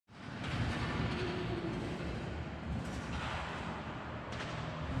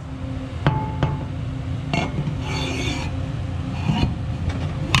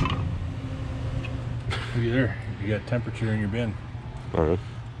looky there. You got temperature in your bin. All right.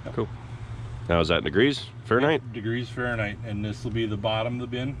 Yep. Cool. Now is that in degrees Fahrenheit? Degrees Fahrenheit, and this will be the bottom of the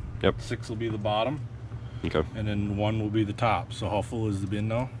bin. Yep. 6 will be the bottom. Okay. And then 1 will be the top. So how full is the bin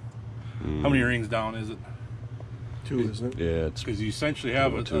now? How many rings down is it? 2, isn't it? Yeah, it's Because you essentially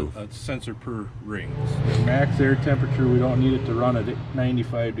have two. a sensor per ring. Max air temperature, we don't need it to run at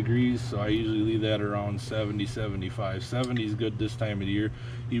 95 degrees, so I usually leave that around 70, 75. 70 is good this time of the year.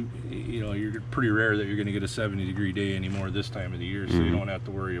 You know, you're pretty rare that you're going to get a 70-degree day anymore this time of the year, so you don't have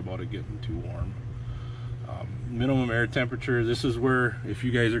to worry about it getting too warm. Minimum air temperature, this is where, if you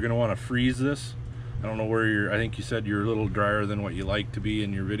guys are going to want to freeze this, I don't know where you're, I think you said you're a little drier than what you like to be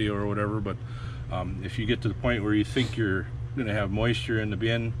in your video or whatever, but if you get to the point where you think you're going to have moisture in the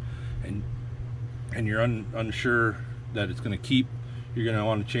bin and you're unsure that it's going to keep, you're going to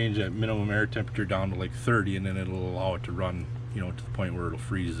want to change that minimum air temperature down to like 30, and then it'll allow it to run, you know, to the point where it'll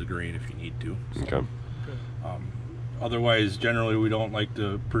freeze the grain if you need to. So, okay. Otherwise, generally we don't like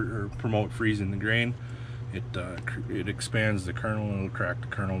to promote freezing the grain. It expands the kernel and it'll crack the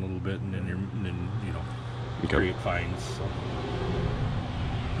kernel a little bit, and then you know, create fines. So.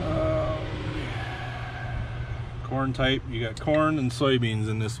 Corn type, you got corn and soybeans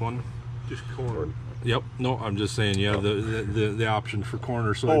in this one. Just corn. Yep. No, I'm just saying you have the option for corn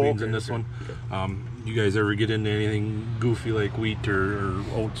or soybeans in this one. Okay. You guys ever get into anything goofy like wheat or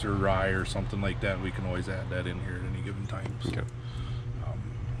oats or rye or something like that, we can always add that in here at any given time. So, okay.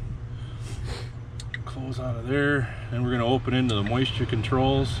 Close out of there, and we're going to open into the moisture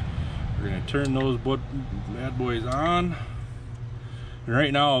controls. We're going to turn those bad boys on. And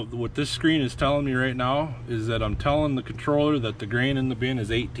right now, what this screen is telling me right now is that I'm telling the controller that the grain in the bin is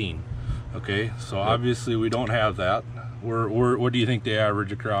 18. Okay, so obviously we don't have that. What do you think the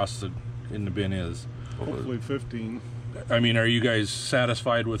average across in the bin is? Hopefully 15. I mean, are you guys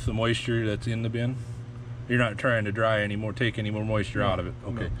satisfied with the moisture that's in the bin? You're not trying to take any more moisture out of it.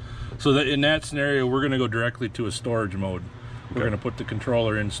 Okay. No. So that in that scenario, we're going to go directly to a storage mode. We're going to put the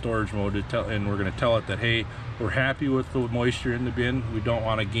controller in storage mode and we're going to tell it that, hey, we're happy with the moisture in the bin. We don't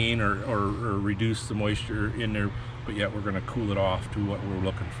want to gain or reduce the moisture in there, but yet we're going to cool it off to what we're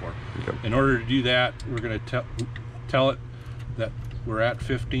looking for. Okay. In order to do that, we're going to tell it that we're at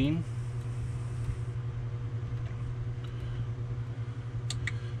 15.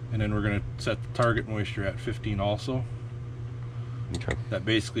 And then we're going to set the target moisture at 15 also. Okay. That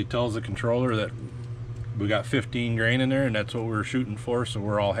basically tells the controller that we got 15 grain in there, and that's what we're shooting for, so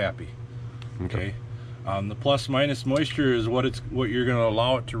we're all happy. Okay. The plus minus moisture is what you're going to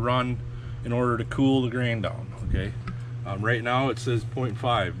allow it to run in order to cool the grain down. Okay. Right now it says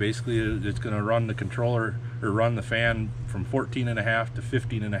 0.5. Basically, it's going to run the controller or run the fan from 14.5 to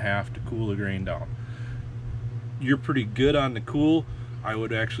 15.5 to cool the grain down. You're pretty good on the cool. I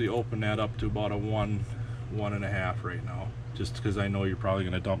would actually open that up to about a 1.5 right now, just because I know you're probably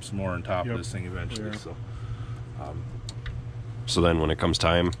going to dump some more on top of this thing eventually. Yeah. So then, when it comes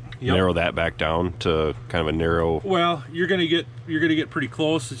time, narrow that back down to kind of a narrow. Well, you're gonna get pretty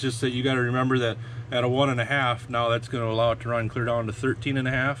close. It's just that you got to remember that at a 1.5, now that's going to allow it to run clear down to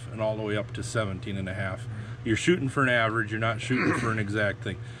 13.5 and all the way up to 17.5. You're shooting for an average. You're not shooting for an exact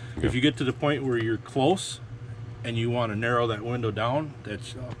thing. Okay. If you get to the point where you're close and you want to narrow that window down,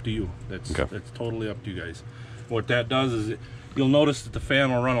 that's up to you. That's totally up to you guys. What that does is you'll notice that the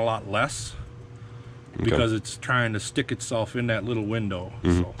fan will run a lot less because it's trying to stick itself in that little window.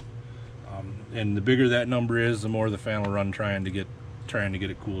 So, and the bigger that number is, the more the fan will run trying to get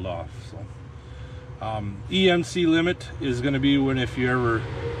it cooled off. So, EMC limit is going to be when if you ever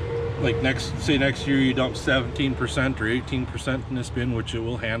like next year you dump 17% or 18% in this bin, which it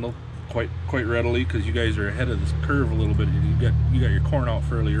will handle quite readily because you guys are ahead of this curve a little bit. You got your corn out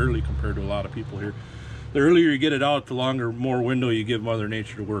fairly early compared to a lot of people here. The earlier you get it out, the more window you give Mother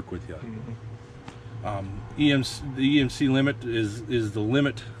Nature to work with you. The EMC limit is the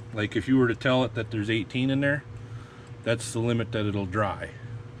limit. Like if you were to tell it that there's 18 in there, that's the limit that it'll dry,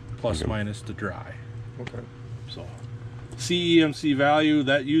 plus minus to dry. Okay. So CEMC value,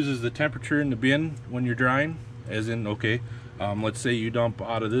 that uses the temperature in the bin when you're drying, as in let's say you dump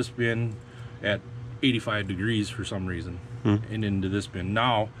out of this bin at 85 degrees for some reason and into this bin.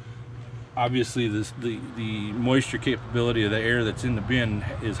 Now, obviously the moisture capability of the air that's in the bin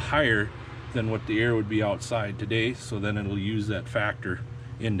is higher than what the air would be outside today, so then it'll use that factor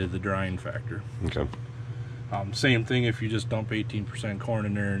into the drying factor. Okay. Same thing if you just dump 18% corn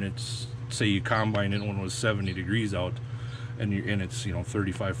in there and it's, say you combine it when it was 70 degrees out and it's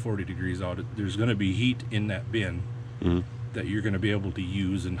 35, 40 degrees out, there's going to be heat in that bin that you're going to be able to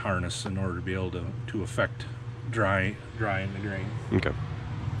use and harness in order to be able to affect drying the grain. Okay.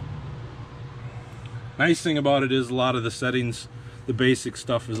 Nice thing about it is a lot of the settings, the basic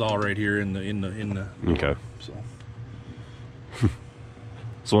stuff is all right here in the. Okay. So.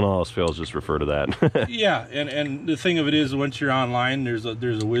 So when all else fails, just refer to that. Yeah, and the thing of it is, once you're online, there's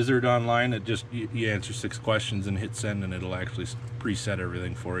a wizard online that just you answer 6 questions and hit send, and it'll actually preset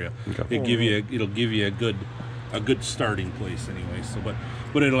everything for you. Okay. It'll give you a good starting place anyway. So,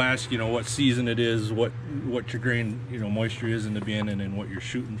 but it'll ask what season it is, what your grain moisture is in the bin, and then what you're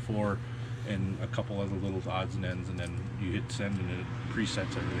shooting for, and a couple other little odds and ends, and then you hit send, and it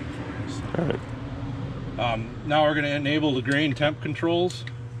presets everything for you. So. All right. Now we're going to enable the grain temp controls.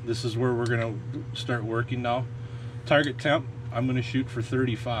 This is where we're going to start working now. Target temp, I'm going to shoot for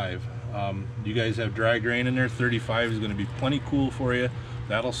 35. You guys have dry grain in there. 35 is going to be plenty cool for you.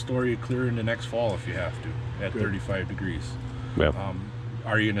 That'll store you clear into next fall if you have to at 35 degrees. Yeah.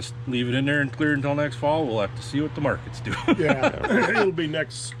 Are you going to leave it in there and clear until next fall? We'll have to see what the markets do. Yeah, it'll be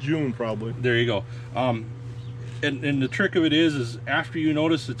next June probably. There you go. And the trick of it is after you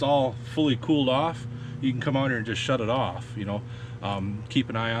notice it's all fully cooled off, you can come out here and just shut it off, keep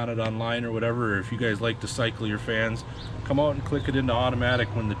an eye on it online or whatever. Or if you guys like to cycle your fans, come out and click it into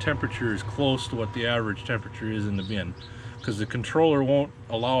automatic when the temperature is close to what the average temperature is in the bin, because the controller won't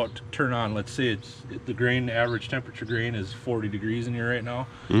allow it to turn on. Let's say the average temperature grain is 40 degrees in here right now.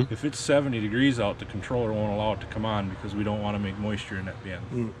 If it's 70 degrees out, the controller won't allow it to come on because we don't want to make moisture in that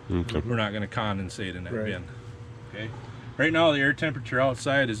bin. Okay. We're not going to condensate in that bin. Okay. Right now the air temperature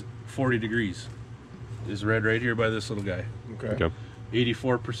outside is 40 degrees. Is read right here by this little guy. Okay.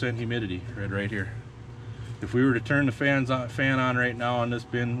 84% humidity, read right here. If we were to turn the fan on right now on this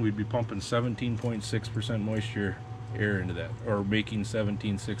bin, we'd be pumping 17.6% moisture air into that, or making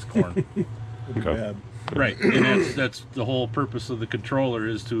 17.6 corn. It'll be bad. Right, and that's the whole purpose of the controller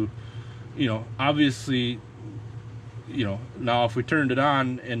is to, obviously, now if we turned it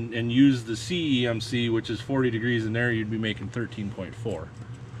on and used the CEMC, which is 40 degrees in there, you'd be making 13.4.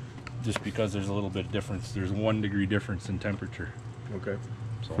 Just because there's a little bit of difference. There's 1 degree difference in temperature. Okay.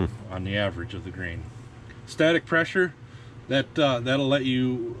 So on the average of the grain. Static pressure, that'll let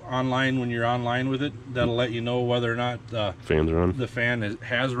you online when you're online with it. That'll let you know whether or not Fans run. the fan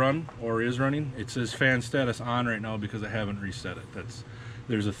has run or is running. It says fan status on right now because I haven't reset it.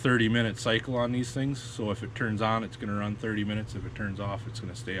 There's a 30-minute cycle on these things. So if it turns on, it's going to run 30 minutes. If it turns off, it's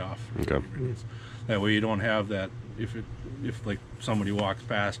going to stay off. Okay. That way you don't have that. If like somebody walks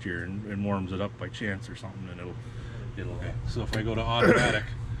past here and warms it up by chance or something, then it'll. So if I go to automatic,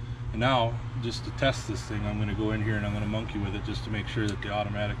 and now just to test this thing, I'm going to go in here and I'm going to monkey with it just to make sure that the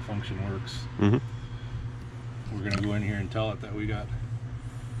automatic function works. We're going to go in here and tell it that we got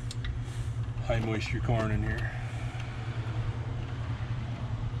high moisture corn in here.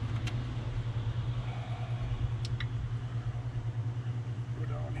 Go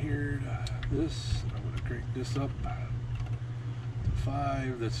down here to this. I'm going to crank this up to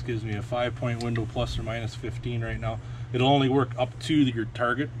 5. This gives me a 5-point window plus or minus 15 right now. It'll only work up to your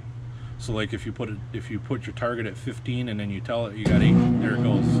target. So like if you put your target at 15 and then you tell it you got 8, there it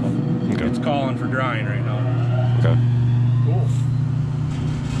goes. So it's calling for drying right now. Okay. Cool.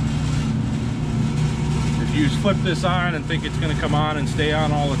 If you flip this on and think it's going to come on and stay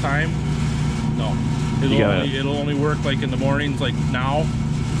on all the time, no. It'll only work like in the mornings, like now,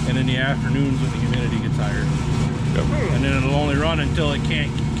 and in the afternoons when the humidity gets higher. Yep. And then it'll only run until it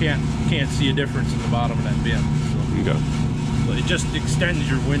can't see a difference in the bottom of that bin. So. Okay. So it just extends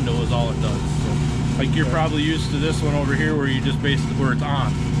your window is all it does. So, like you're probably used to this one over here where you just basically where it's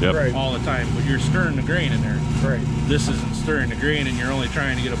on Right. all the time, but you're stirring the grain in there. Right. This isn't stirring the grain, and you're only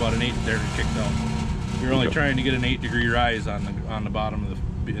trying to get about an 8 there kicked out. You're only trying to get an 8-degree rise on the bottom of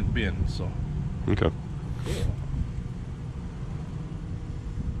the bin. So. Okay.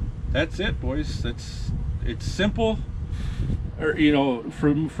 That's it, boys. It's simple, or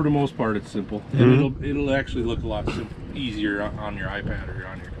for the most part, it's simple, and it'll actually look a lot easier on your iPad or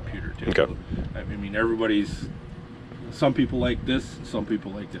on your computer too. Okay. I mean, some people like this, some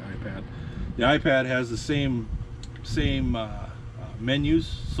people like the iPad. The iPad has the same menus,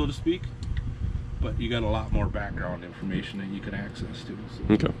 so to speak, but you got a lot more background information that you can access to.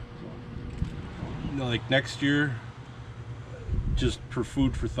 So, Okay. like next year, just for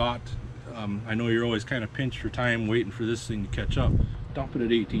food for thought, I know you're always kind of pinched for time waiting for this thing to catch up. Dump it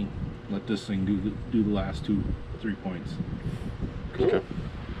at 18. Let this thing do the last 2-3 points. Okay.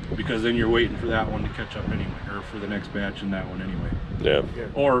 Because then you're waiting for that one to catch up anyway, or for the next batch in that one anyway. Yeah.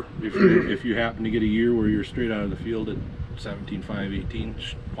 Or if you happen to get a year where you're straight out of the field at 17.5, 18,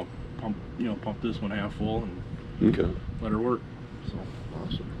 pump this one half full and let her work. So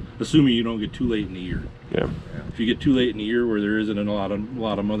awesome. Assuming you don't get too late in the year. Yeah. If you get too late in the year where there isn't a lot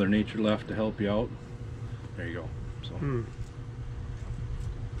of Mother Nature left to help you out, There you go. So.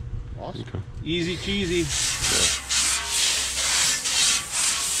 Awesome. Okay. Easy cheesy.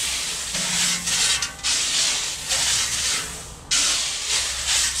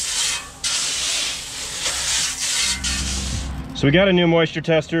 So we got a new moisture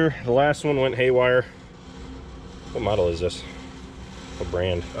tester. The last one went haywire. What model is this? What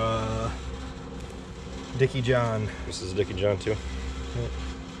brand? Dickie John. This is Dickie John too. Yep.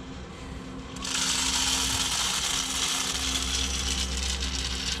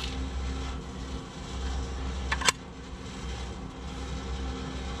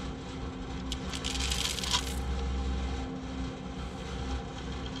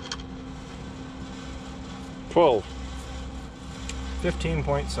 $12.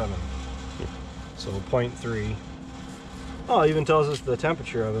 15.7. So 0.3. Oh, it even tells us the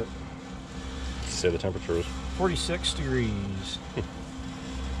temperature of it. Say the temperature is 46 degrees.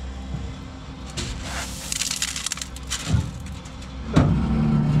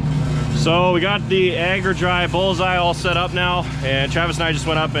 So we got the Agridry bullseye all set up now, and Travis and I just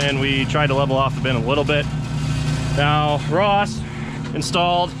went up and we tried to level off the bin a little bit. Now Ross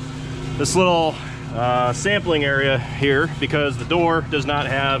installed this little sampling area here because the door does not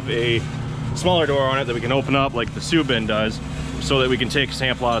have a smaller door on it that we can open up like the Sioux bin does, so that we can take a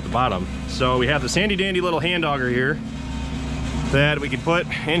sample out at the bottom. So we have this handy dandy little hand auger here that we can put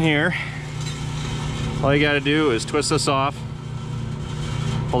in here. All you got to do is twist this off,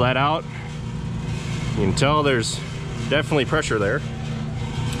 pull that out. You can tell there's definitely pressure there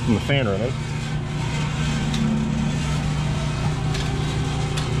from the fan running.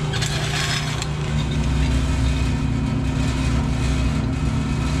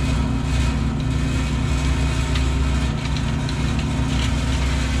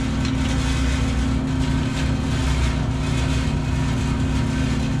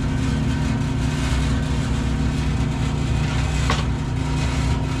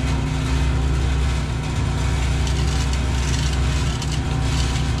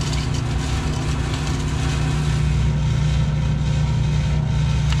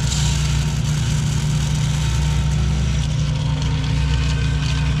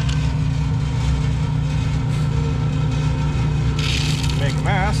 Make a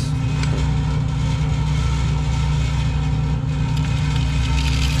mess.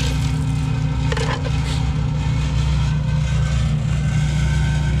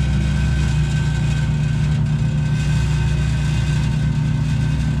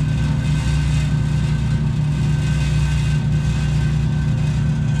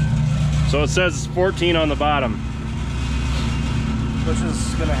 So it says 14 on the bottom. Which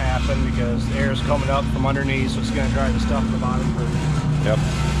is going to happen because the air is coming up from underneath, so it's going to dry the stuff at the bottom first. Yep.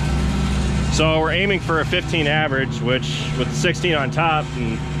 So we're aiming for a 15 average, which with 16 on top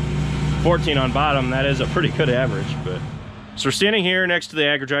and 14 on bottom, that is a pretty good average. But so we're standing here next to the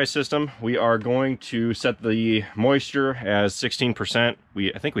Agridry system. We are going to set the moisture as 16%.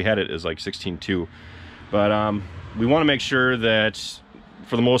 I think we had it as like 16.2, but we want to make sure that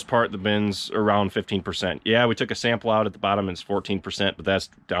for the most part the bin's around 15%. Yeah, we took a sample out at the bottom and it's 14%, but that's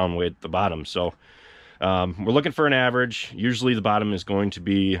down way at the bottom. So we're looking for an average. Usually the bottom is going to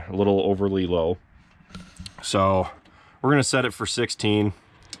be a little overly low. So we're going to set it for 16.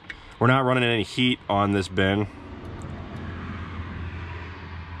 We're not running any heat on this bin.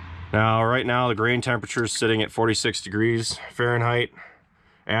 Now, right now, the grain temperature is sitting at 46 degrees Fahrenheit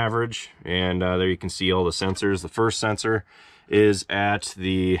average. And there you can see all the sensors. The first sensor is at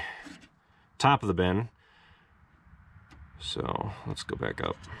the top of the bin. So let's go back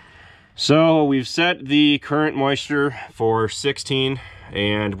up. So we've set the current moisture for 16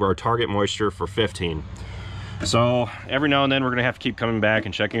 and our target moisture for 15. So every now and then we're gonna have to keep coming back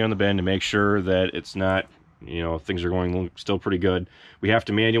and checking on the bin to make sure that it's not, you know, things are going still pretty good. We have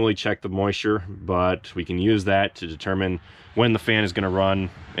to manually check the moisture, but we can use that to determine when the fan is going to run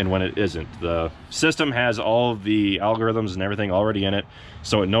and when it isn't. The system has all of the algorithms and everything already in it,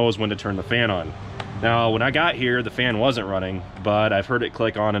 so it knows when to turn the fan on. Now, when I got here, the fan wasn't running, but I've heard it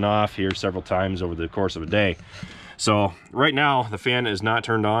click on and off here several times over the course of a day. So right now, the fan is not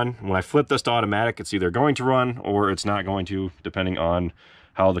turned on. When I flip this to automatic, it's either going to run or it's not going to, depending on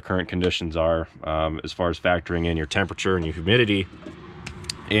how the current conditions are, as far as factoring in your temperature and your humidity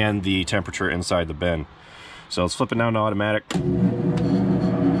and the temperature inside the bin. So let's flip it down to automatic.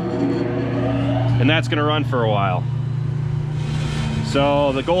 And that's gonna run for a while.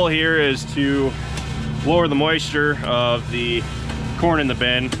 So the goal here is to lower the moisture of the corn in the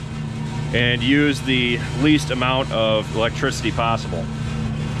bin and use the least amount of electricity possible.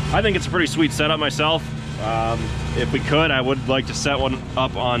 I think it's a pretty sweet setup myself. If we could, I would like to set one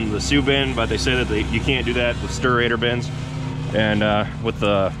up on the Sioux bin, but they say that you can't do that with stir-rator bins. And with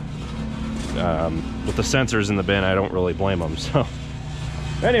the sensors in the bin, I don't really blame them. So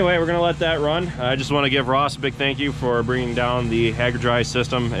anyway, we're gonna let that run. I just want to give Ross a big thank you for bringing down the Agridry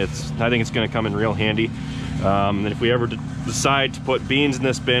system. I think it's gonna come in real handy. And if we ever decide to put beans in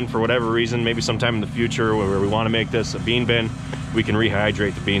this bin for whatever reason, maybe sometime in the future where we want to make this a bean bin, we can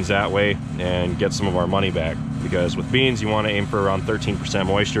rehydrate the beans that way and get some of our money back. Because with beans, you want to aim for around 13%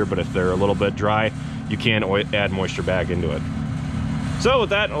 moisture, but if they're a little bit dry, you can add moisture back into it. So with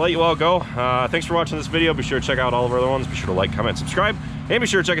that, I'll let you all go. Thanks for watching this video. Be sure to check out all of our other ones. Be sure to like, comment, subscribe, and be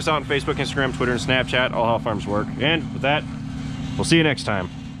sure to check us out on Facebook, Instagram, Twitter, and Snapchat, all how farms work. And with that, we'll see you next time.